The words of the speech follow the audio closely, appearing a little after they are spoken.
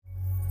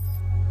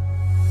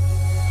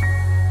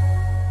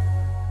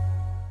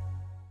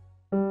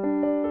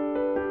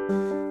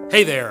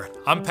Hey there,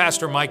 I'm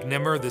Pastor Mike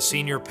Nimmer, the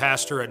senior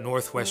pastor at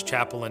Northwest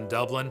Chapel in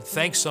Dublin.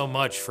 Thanks so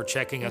much for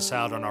checking us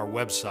out on our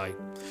website.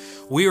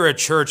 We are a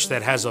church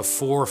that has a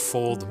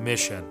fourfold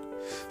mission.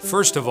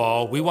 First of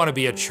all, we want to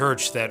be a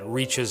church that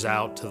reaches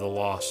out to the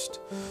lost.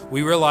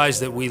 We realize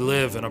that we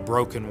live in a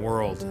broken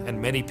world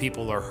and many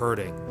people are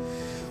hurting.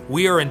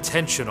 We are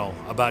intentional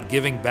about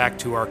giving back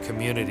to our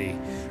community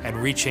and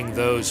reaching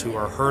those who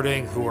are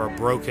hurting, who are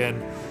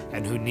broken,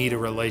 and who need a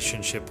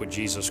relationship with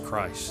Jesus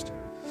Christ.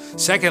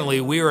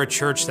 Secondly, we are a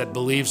church that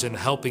believes in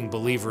helping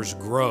believers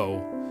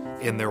grow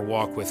in their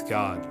walk with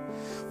God.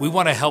 We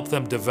want to help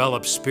them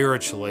develop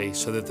spiritually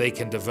so that they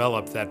can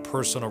develop that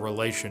personal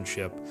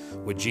relationship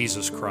with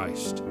Jesus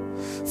Christ.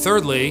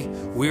 Thirdly,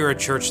 we are a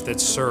church that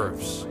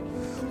serves.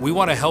 We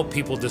want to help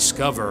people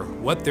discover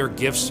what their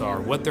gifts are,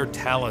 what their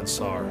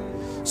talents are,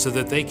 so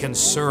that they can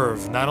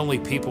serve not only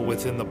people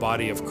within the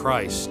body of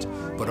Christ,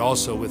 but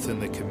also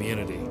within the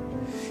community.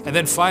 And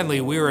then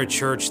finally, we are a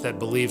church that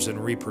believes in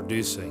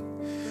reproducing.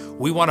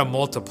 We want to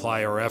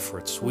multiply our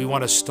efforts. We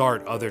want to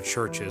start other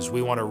churches.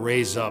 We want to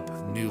raise up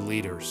new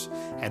leaders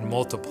and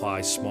multiply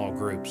small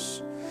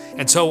groups.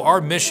 And so our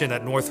mission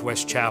at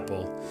Northwest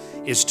Chapel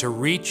is to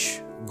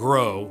reach,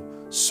 grow,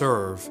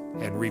 serve,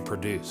 and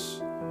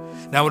reproduce.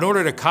 Now, in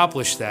order to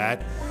accomplish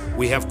that,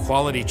 we have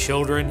quality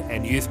children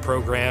and youth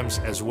programs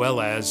as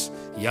well as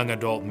young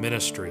adult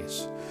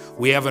ministries.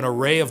 We have an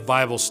array of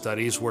Bible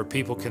studies where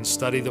people can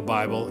study the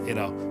Bible in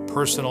a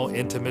personal,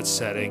 intimate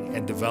setting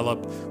and develop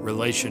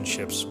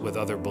relationships with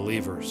other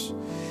believers.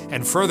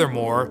 And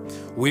furthermore,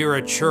 we are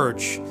a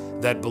church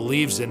that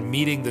believes in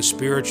meeting the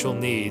spiritual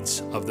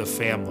needs of the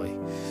family.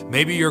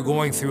 Maybe you're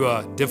going through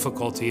a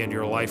difficulty in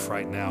your life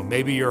right now.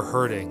 Maybe you're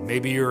hurting.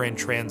 Maybe you're in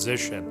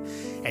transition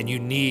and you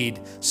need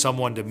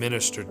someone to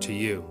minister to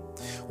you.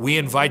 We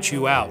invite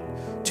you out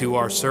to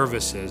our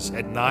services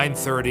at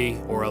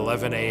 9:30 or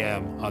 11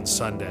 a.m. on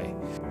Sunday.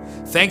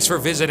 Thanks for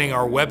visiting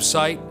our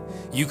website.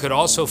 You could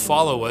also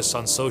follow us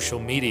on social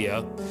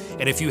media.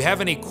 And if you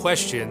have any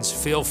questions,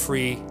 feel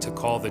free to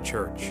call the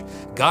church.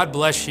 God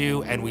bless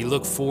you, and we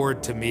look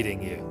forward to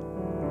meeting you.